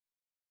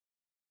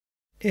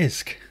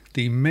ISK,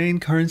 the main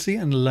currency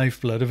and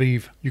lifeblood of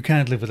EVE. You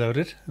can't live without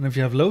it, and if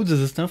you have loads of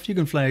the stuff, you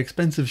can fly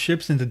expensive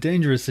ships into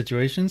dangerous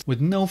situations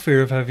with no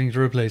fear of having to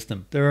replace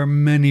them. There are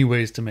many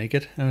ways to make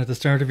it, and at the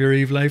start of your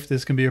EVE life,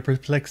 this can be a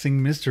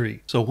perplexing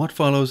mystery. So what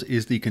follows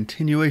is the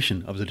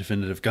continuation of the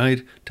definitive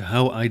guide to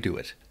how I do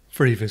it.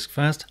 For EVE ISK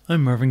Fast,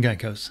 I'm Marvin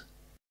Gankhouse.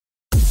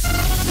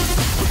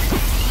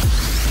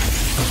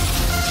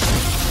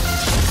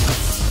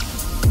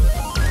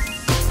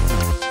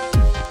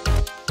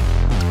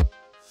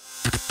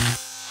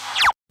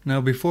 Now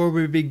before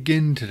we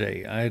begin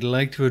today, I'd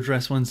like to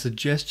address one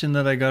suggestion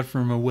that I got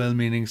from a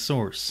well-meaning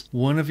source.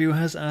 One of you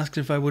has asked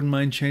if I wouldn't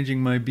mind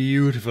changing my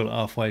beautiful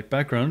off-white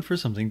background for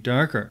something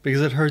darker,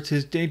 because it hurts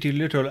his dainty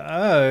little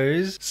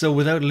eyes. So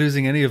without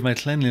losing any of my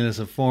cleanliness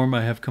of form,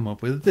 I have come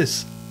up with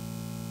this.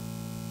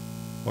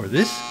 Or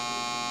this?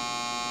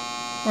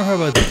 Or how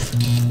about this?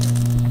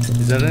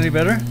 Is that any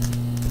better?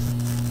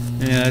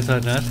 Yeah, I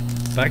thought not.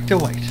 Back to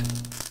white.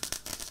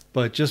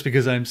 But just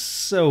because I'm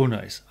so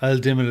nice, I'll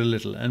dim it a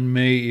little and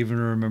may even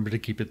remember to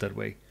keep it that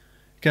way.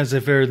 Can't say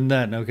fairer than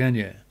that now, can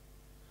you?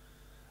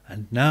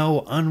 And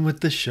now on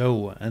with the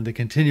show and the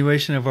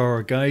continuation of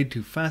our guide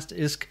to fast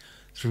ISK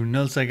through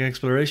nullsec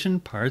exploration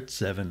part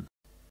 7.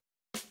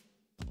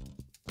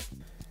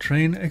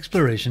 Train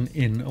exploration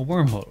in a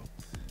wormhole.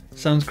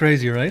 Sounds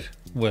crazy, right?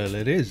 Well,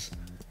 it is.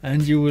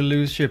 And you will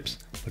lose ships,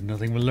 but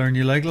nothing will learn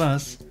you like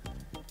loss.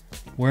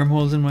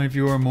 Wormholes in my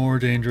view are more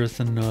dangerous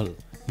than null.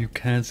 You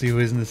can't see who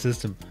is in the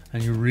system,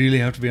 and you really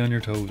have to be on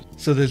your toes.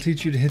 So they'll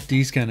teach you to hit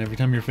D-scan every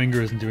time your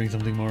finger isn't doing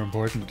something more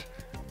important.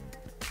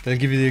 They'll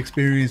give you the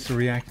experience to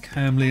react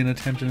calmly and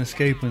attempt an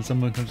escape when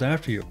someone comes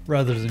after you,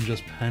 rather than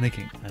just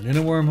panicking. And in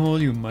a wormhole,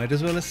 you might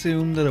as well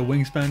assume that a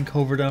wingspan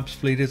covert ops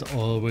fleet is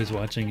always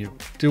watching you.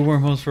 Do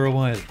wormholes for a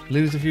while,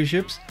 lose a few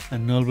ships,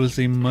 and null will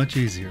seem much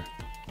easier.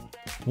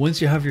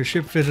 Once you have your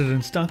ship fitted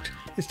and stocked,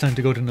 it's time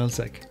to go to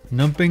nullsec.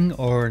 Numping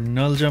or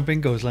null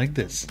jumping goes like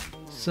this.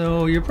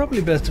 So you're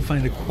probably best to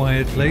find a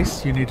quiet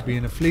place, you need to be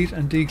in a fleet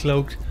and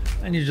decloaked,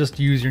 and you just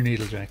use your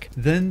needlejack.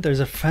 Then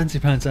there's a fancy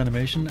pants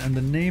animation and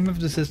the name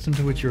of the system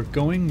to which you're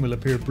going will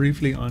appear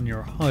briefly on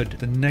your HUD.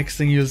 The next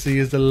thing you'll see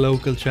is the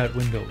local chat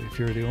window. If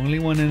you're the only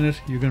one in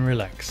it, you can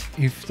relax.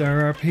 If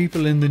there are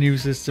people in the new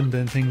system,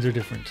 then things are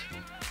different.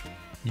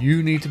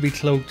 You need to be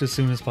cloaked as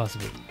soon as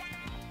possible.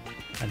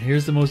 And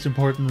here's the most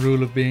important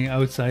rule of being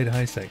outside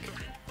HiSec.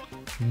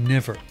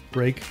 Never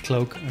break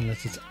cloak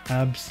unless it's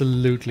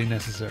absolutely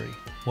necessary.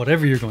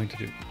 Whatever you're going to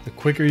do, the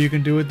quicker you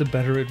can do it, the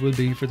better it will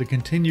be for the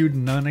continued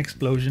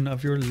non-explosion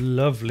of your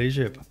lovely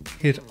ship.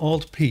 Hit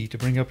Alt-P to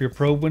bring up your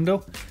probe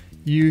window.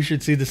 You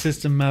should see the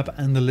system map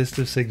and the list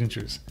of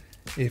signatures.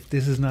 If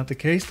this is not the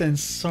case, then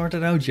sort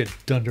it out, you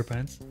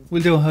dunderpants.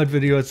 We'll do a HUD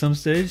video at some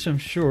stage, I'm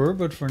sure,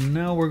 but for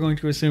now we're going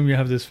to assume you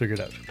have this figured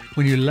out.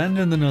 When you land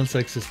in the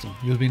nullsec system,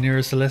 you'll be near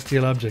a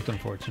celestial object,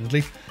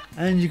 unfortunately,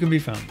 and you can be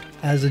found.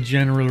 As a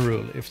general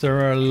rule, if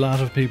there are a lot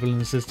of people in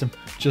the system,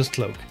 just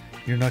cloak.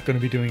 You're not going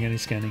to be doing any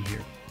scanning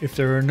here. If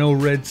there are no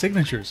red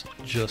signatures,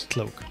 just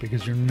cloak,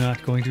 because you're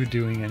not going to be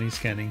doing any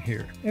scanning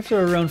here. If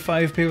there are around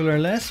 5 people or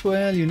less,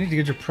 well, you need to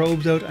get your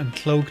probes out and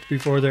cloaked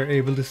before they're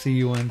able to see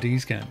you on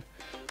D-scan.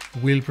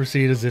 We'll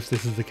proceed as if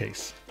this is the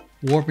case.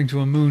 Warping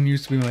to a moon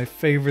used to be my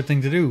favourite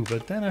thing to do,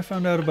 but then I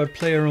found out about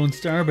player-owned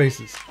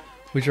starbases,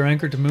 which are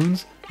anchored to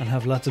moons and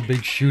have lots of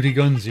big shooty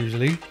guns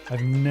usually.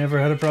 I've never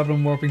had a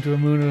problem warping to a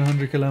moon at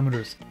 100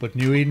 kilometers, but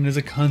New Eden is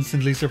a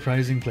constantly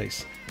surprising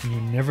place, and you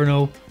never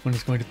know when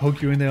it's going to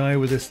poke you in the eye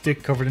with a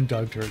stick covered in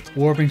dog turds.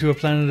 Warping to a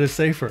planet is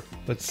safer,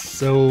 but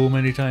so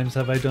many times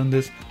have I done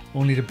this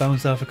only to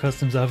bounce off a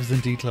customs office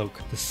and decloak.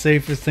 The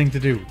safest thing to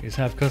do is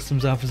have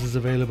customs offices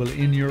available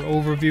in your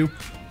overview.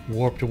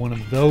 Warp to one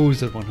of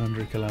those at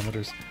 100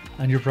 kilometers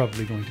and you're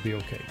probably going to be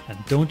okay. And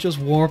don't just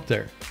warp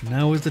there.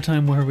 Now is the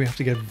time where we have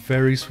to get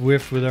very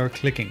swift with our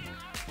clicking.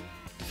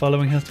 The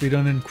following has to be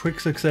done in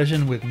quick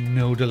succession with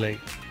no delay.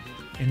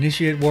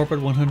 Initiate warp at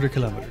 100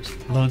 kilometers.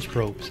 Launch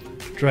probes.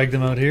 Drag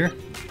them out here.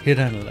 Hit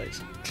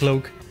analyze.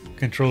 Cloak.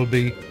 Control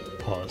B.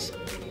 Pause.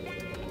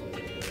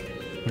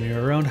 When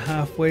you're around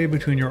halfway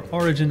between your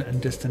origin and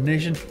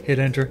destination, hit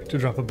enter to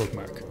drop a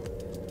bookmark.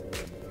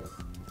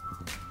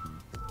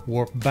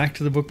 Warp back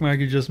to the bookmark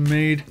you just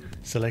made,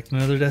 select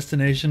another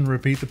destination,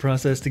 repeat the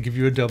process to give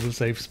you a double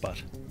safe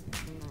spot.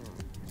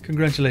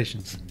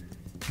 Congratulations!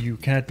 You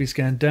can't be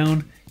scanned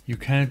down, you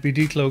can't be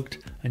decloaked,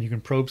 and you can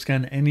probe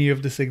scan any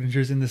of the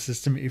signatures in the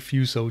system if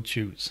you so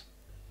choose.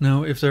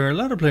 Now, if there are a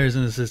lot of players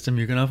in the system,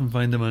 you can often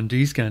find them on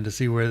D-scan to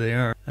see where they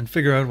are and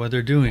figure out what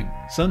they're doing.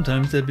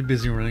 Sometimes they'll be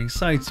busy running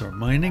sites or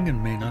mining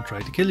and may not try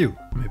to kill you.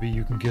 Maybe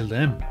you can kill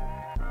them.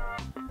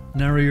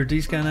 Narrow your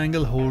D-scan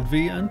angle, hold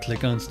V and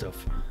click on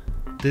stuff.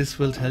 This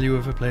will tell you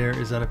if a player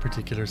is at a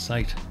particular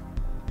site.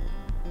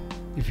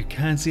 If you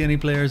can't see any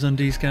players on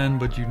D-scan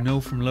but you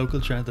know from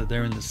local chat that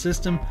they're in the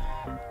system,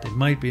 they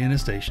might be in a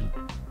station.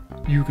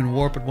 You can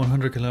warp at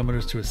 100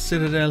 kilometers to a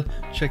citadel,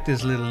 check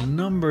this little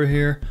number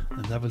here,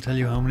 and that will tell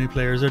you how many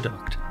players are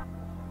docked.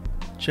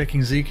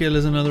 Checking Zkill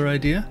is another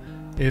idea.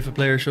 If a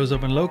player shows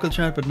up in local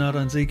chat but not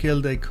on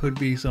Zkill, they could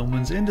be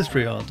someone's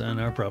industry alt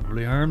and are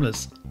probably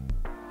harmless.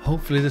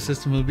 Hopefully the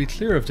system will be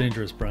clear of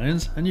dangerous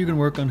Brians and you can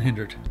work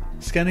unhindered.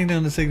 Scanning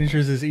down the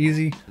signatures is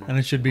easy and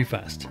it should be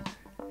fast.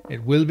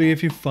 It will be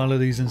if you follow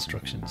these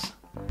instructions.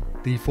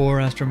 The 4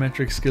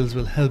 astrometric skills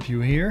will help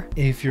you here.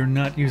 If you're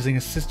not using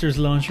a sister's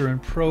launcher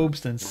and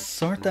probes, then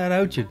sort that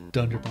out, you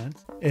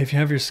dunderpants. If you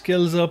have your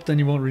skills up, then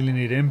you won't really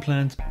need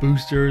implants,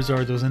 boosters,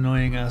 or those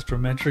annoying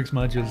astrometrics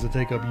modules that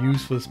take up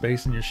useful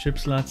space in your ship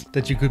slots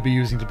that you could be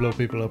using to blow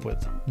people up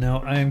with.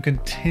 Now, I am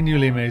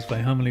continually amazed by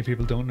how many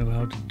people don't know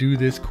how to do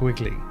this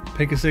quickly.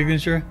 Pick a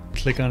signature,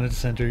 click on it to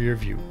center your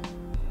view.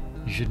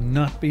 You should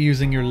not be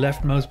using your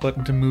left mouse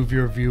button to move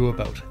your view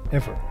about,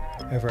 ever.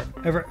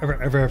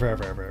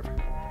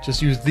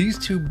 Just use these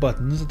 2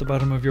 buttons at the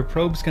bottom of your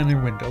probe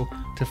scanner window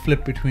to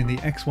flip between the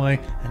XY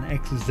and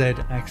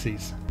XZ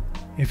axes.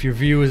 If your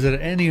view is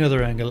at any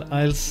other angle,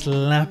 I'll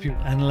slap you.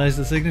 Analyze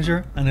the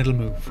signature and it'll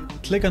move.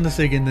 Click on the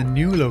sig in the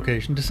new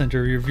location to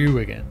center your view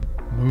again.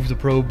 Move the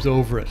probes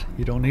over it.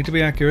 You don't need to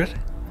be accurate.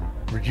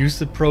 Reduce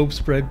the probe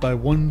spread by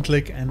 1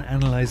 click and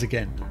analyze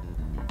again.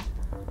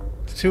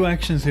 The 2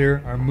 actions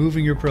here are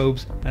moving your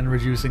probes and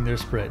reducing their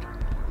spread.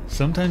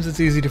 Sometimes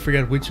it's easy to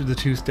forget which of the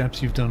 2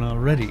 steps you've done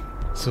already.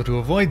 So to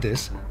avoid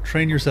this,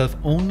 train yourself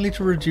only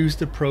to reduce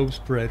the probe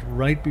spread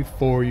right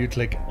before you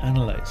click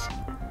Analyze.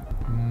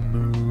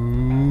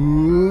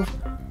 Move,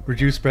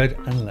 reduce spread,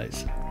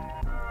 analyze.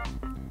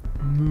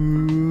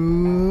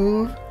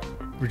 Move,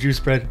 reduce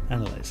spread,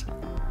 analyze.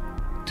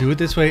 Do it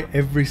this way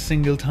every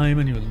single time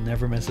and you'll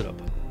never mess it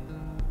up.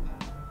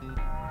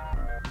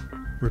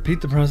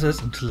 Repeat the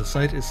process until the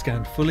site is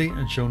scanned fully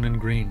and shown in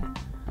green.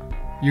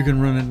 You can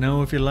run it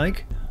now if you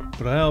like,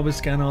 but I always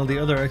scan all the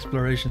other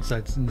exploration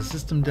sites in the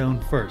system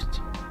down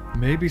first.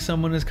 Maybe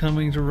someone is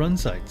coming to run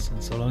sites,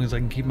 and so long as I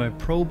can keep my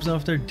probes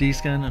off their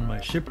D-scan and my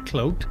ship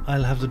cloaked,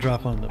 I'll have the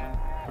drop on them.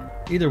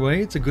 Either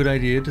way, it's a good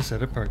idea to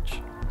set a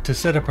perch. To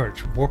set a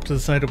perch, warp to the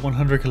site at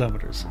 100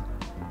 kilometers.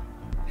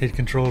 Hit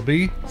Ctrl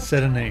B,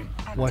 set a name.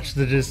 Watch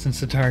the distance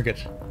to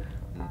target.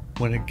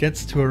 When it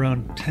gets to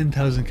around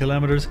 10,000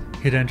 kilometers,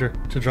 hit enter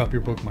to drop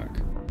your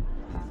bookmark.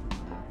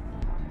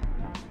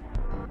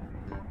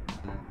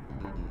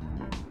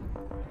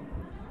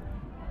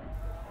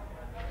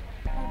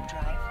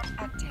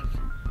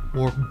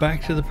 Warp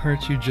back to the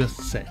perch you just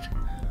set.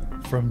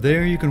 From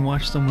there you can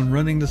watch someone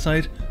running the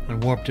site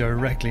and warp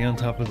directly on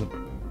top of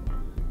them.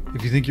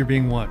 If you think you're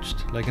being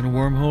watched, like in a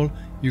wormhole,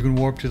 you can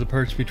warp to the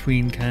perch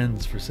between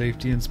cans for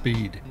safety and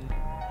speed.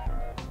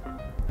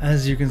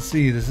 As you can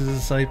see, this is a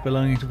site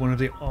belonging to one of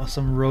the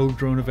awesome rogue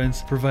drone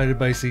events provided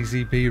by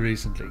CCP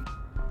recently.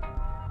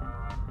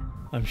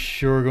 I'm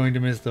sure going to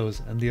miss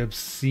those and the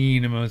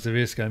obscene amounts of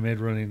ISK I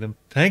made running them.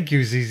 Thank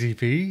you,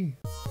 CCP!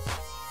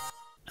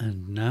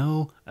 And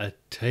now, a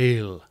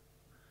tale.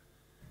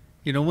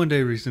 You know, one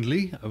day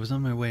recently, I was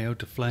on my way out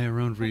to fly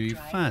around really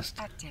fast,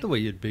 the way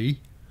you'd be.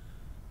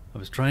 I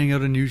was trying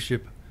out a new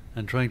ship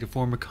and trying to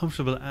form a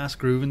comfortable ass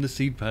groove in the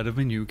seat pad of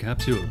my new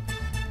capsule.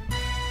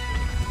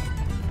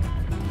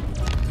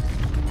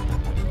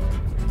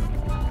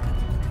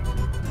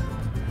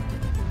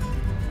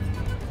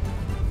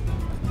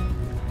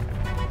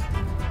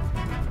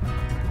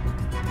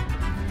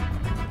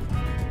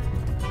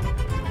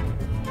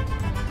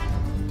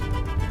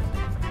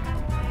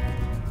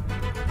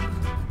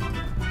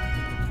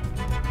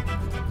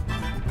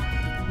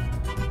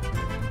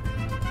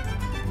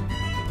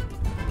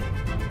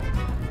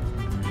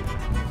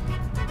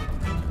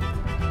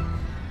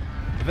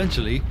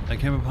 Eventually, I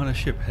came upon a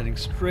ship heading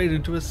straight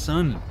into a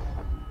sun.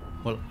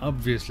 Well,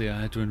 obviously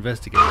I had to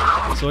investigate,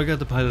 so I got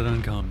the pilot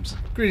on comms.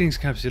 Greetings,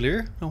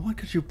 Capsuleer. Now what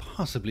could you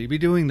possibly be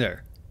doing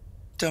there?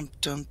 Dum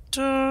dum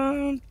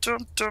dum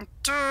dum dum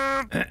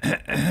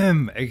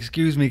dum.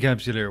 Excuse me,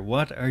 Capsuleer,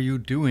 what are you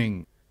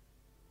doing?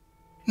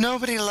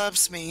 Nobody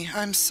loves me.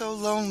 I'm so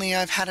lonely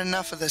I've had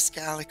enough of this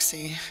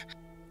galaxy.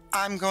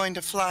 I'm going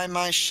to fly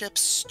my ship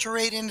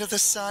straight into the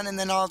sun and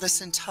then all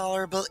this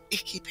intolerable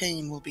icky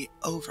pain will be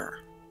over.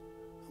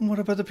 And what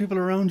about the people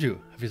around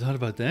you? Have you thought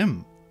about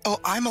them? Oh,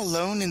 I'm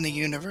alone in the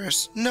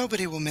universe.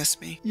 Nobody will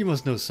miss me. You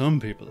must know some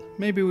people.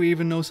 Maybe we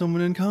even know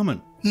someone in common.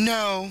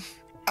 No,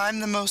 I'm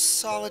the most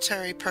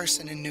solitary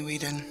person in New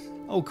Eden.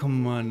 Oh,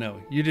 come on now.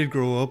 You did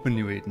grow up in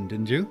New Eden,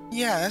 didn't you?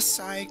 Yes,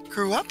 I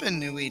grew up in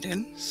New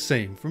Eden.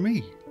 Same for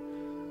me.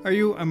 Are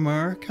you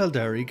Amar,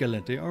 Kaldari,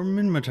 Galente, or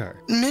Minmatar?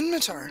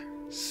 Minmatar.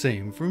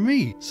 Same for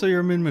me. So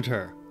you're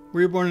Minmatar. Were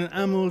you born in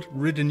Amald,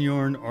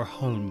 Riddenyorn, or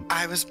Hulm?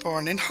 I was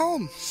born in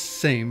Hulm.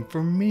 Same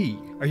for me.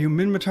 Are you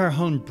Minmatar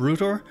Hulm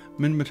Brutor,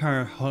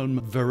 Minmatar Hulm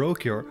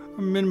Verokyor, or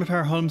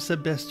Minmatar Hulm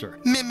Sebester?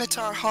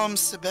 Minmatar Hulm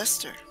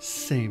Sebester.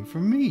 Same for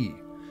me.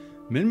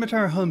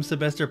 Minmatar Hulm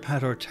Sebester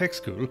Pator Tech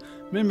School,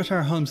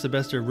 Minmatar Hulm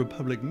Sebester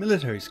Republic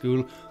Military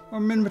School, or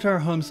Minmatar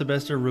Hulm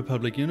Sebester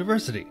Republic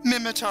University?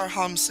 Minmatar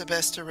Hulm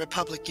Sebester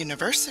Republic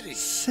University.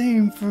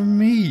 Same for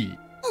me.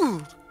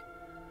 Ooh.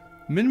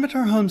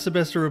 Minmatar Hum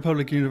Sebester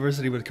Republic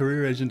University with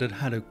career agent at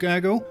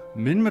Hadogago,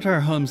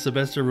 Minmatar Hum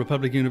Sebester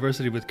Republic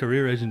University with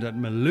career agent at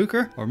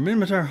Maluker, or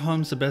Minmatar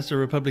Hum Sebester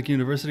Republic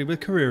University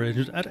with career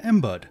agent at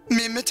Embod.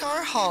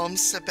 Minmatar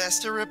Holmes,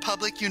 Sebester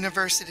Republic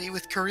University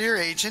with career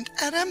agent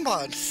at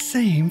Embod.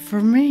 Same for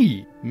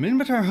me.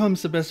 Minmatar Hum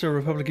Sebester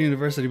Republic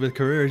University with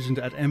career agent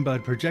at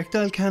Embod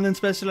projectile cannon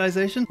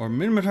specialization, or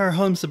Minmatar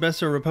Hum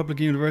Sebester Republic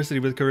University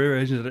with career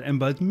agent at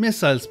Embod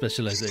missile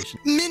specialization.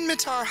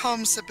 Minmatar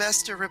Holmes,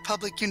 Sebester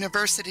Republic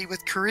University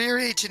with career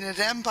agent at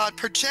Embod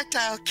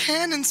projectile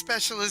cannon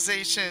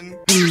specialization.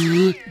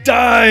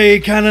 Die,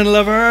 cannon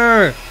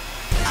lover!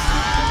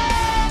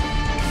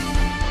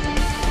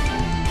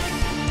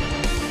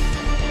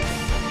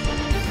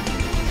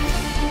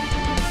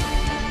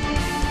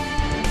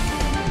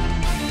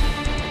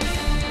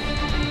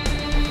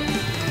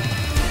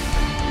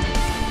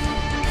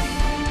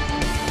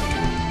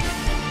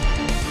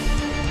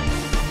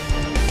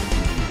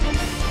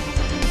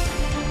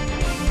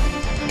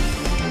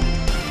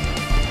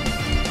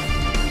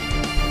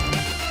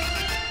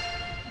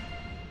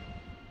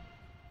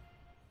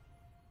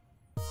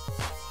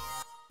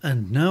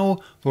 And now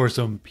for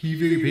some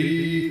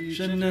PvP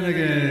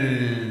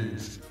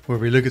shenanigans, where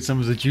we look at some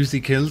of the juicy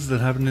kills that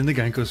happened in the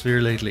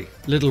Gankosphere lately.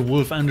 Little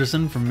Wolf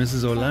Anderson from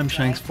Mrs.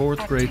 O'Lamshank's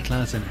 4th grade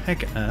class in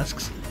Heck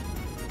asks,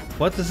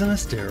 what does an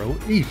Astero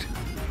eat?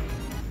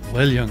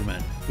 Well, young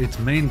man, its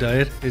main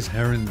diet is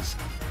herons.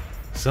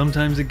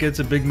 Sometimes it gets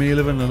a big meal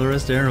of another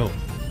Astero.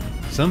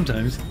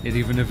 Sometimes it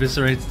even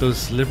eviscerates those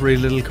slippery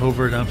little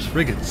covert ops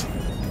frigates.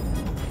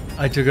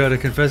 I took out a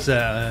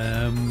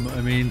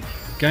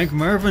Gank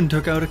Marvin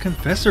took out a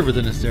Confessor with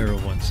an Astero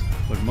once,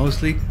 but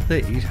mostly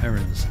they eat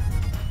herons.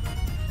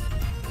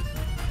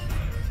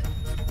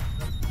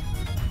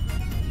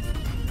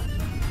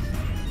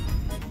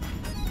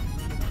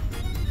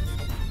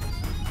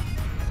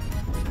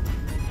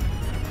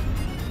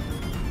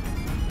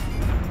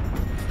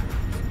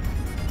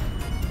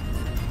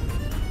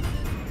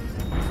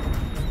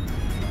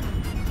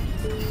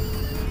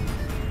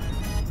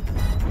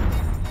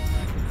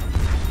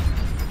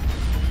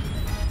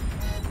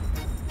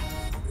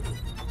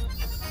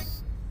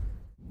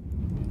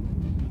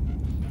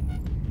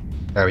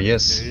 There he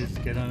is. There he is.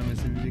 Get on him as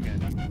soon as you can.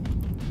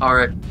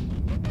 Alright.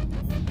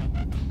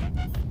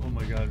 Oh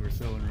my god, we're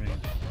so in range.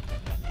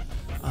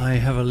 I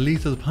have a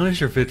lethal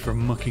Punisher fit for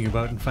mucking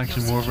about in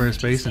faction warfare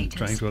space and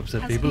trying to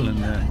upset people and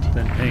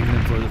then paying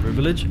them for the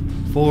privilege.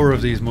 4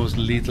 of these most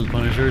lethal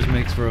Punishers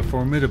makes for a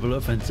formidable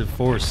offensive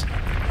force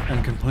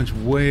and can punch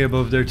way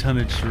above their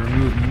tonnage to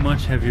remove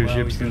much heavier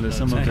ships than the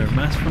sum of their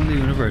mass from the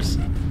universe.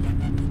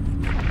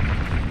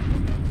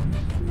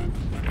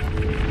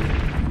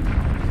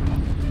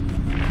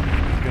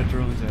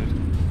 Drones out.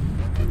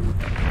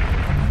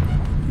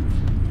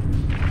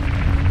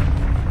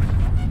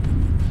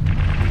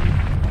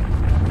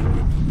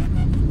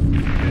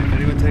 Okay, if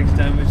anyone takes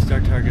damage,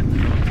 start targeting the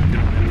drones and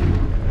kill them.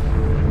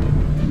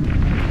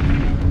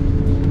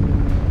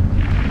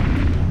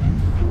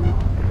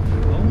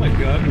 Oh my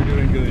god, we're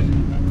doing good.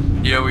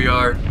 Yeah, we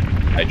are.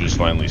 I just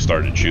finally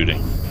started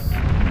shooting.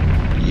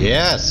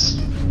 Yes.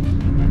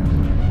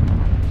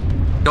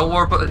 Don't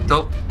warp.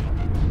 Don't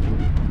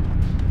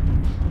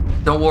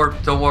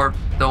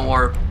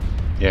warp.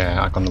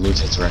 Yeah, I'm gonna loot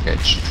his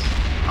wreckage.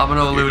 I'm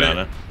gonna You're loot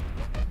gonna.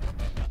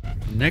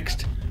 it.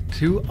 Next,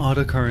 2 odd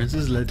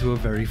occurrences led to a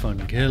very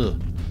fun kill.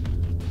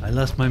 I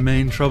lost my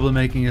main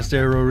troublemaking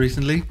Astero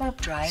recently,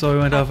 so I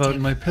went off out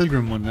in my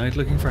pilgrim one night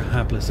looking for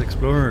hapless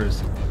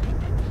explorers.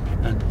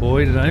 And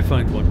boy did I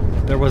find one.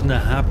 There wasn't a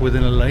hap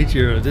within a light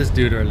year of this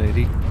dude or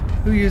lady,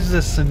 who uses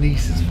a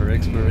Sunesis for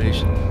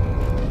exploration.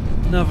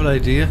 Novel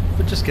idea,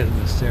 but just get an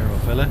Astero,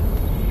 fella.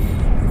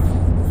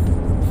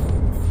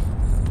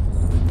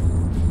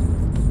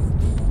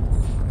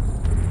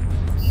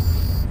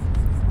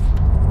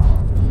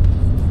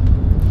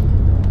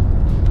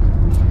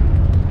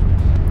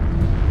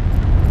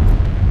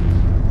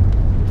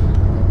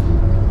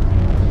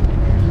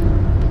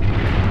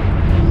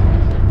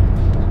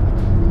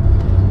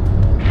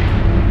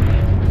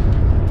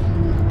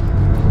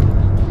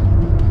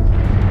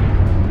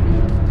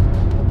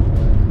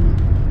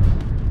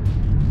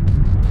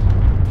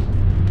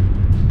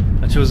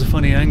 I chose a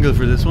funny angle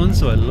for this one,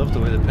 so I love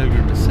the way the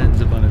Pilgrim descends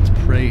upon its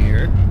prey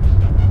here.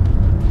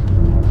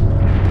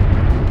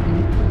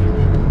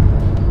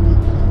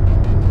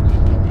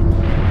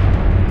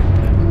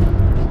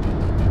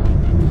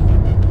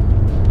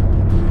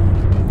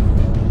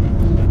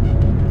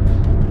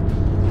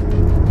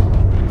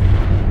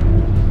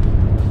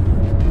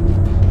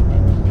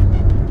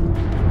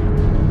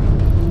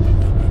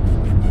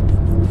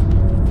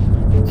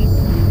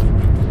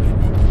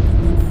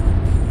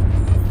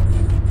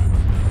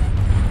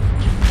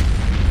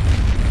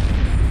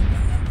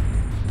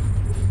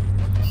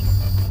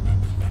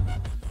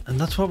 And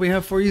that's what we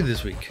have for you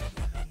this week.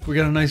 We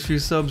got a nice few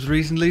subs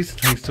recently, so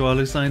thanks to all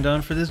who signed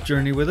on for this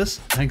journey with us.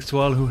 Thanks to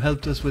all who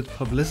helped us with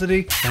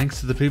publicity. Thanks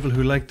to the people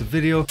who liked the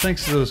video.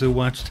 Thanks to those who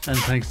watched. And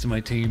thanks to my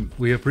team.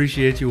 We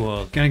appreciate you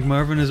all. Gank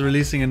Marvin is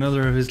releasing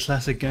another of his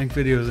classic gank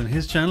videos on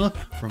his channel,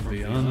 From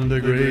Beyond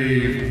the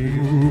Grave.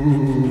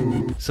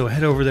 Ooh. So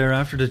head over there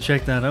after to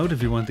check that out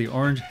if you want the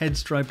orange head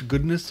striped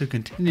goodness to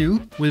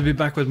continue. We'll be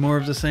back with more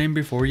of the same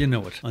before you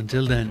know it.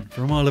 Until then,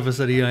 from all of us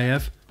at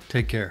EIF,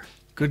 take care.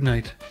 Good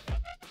night.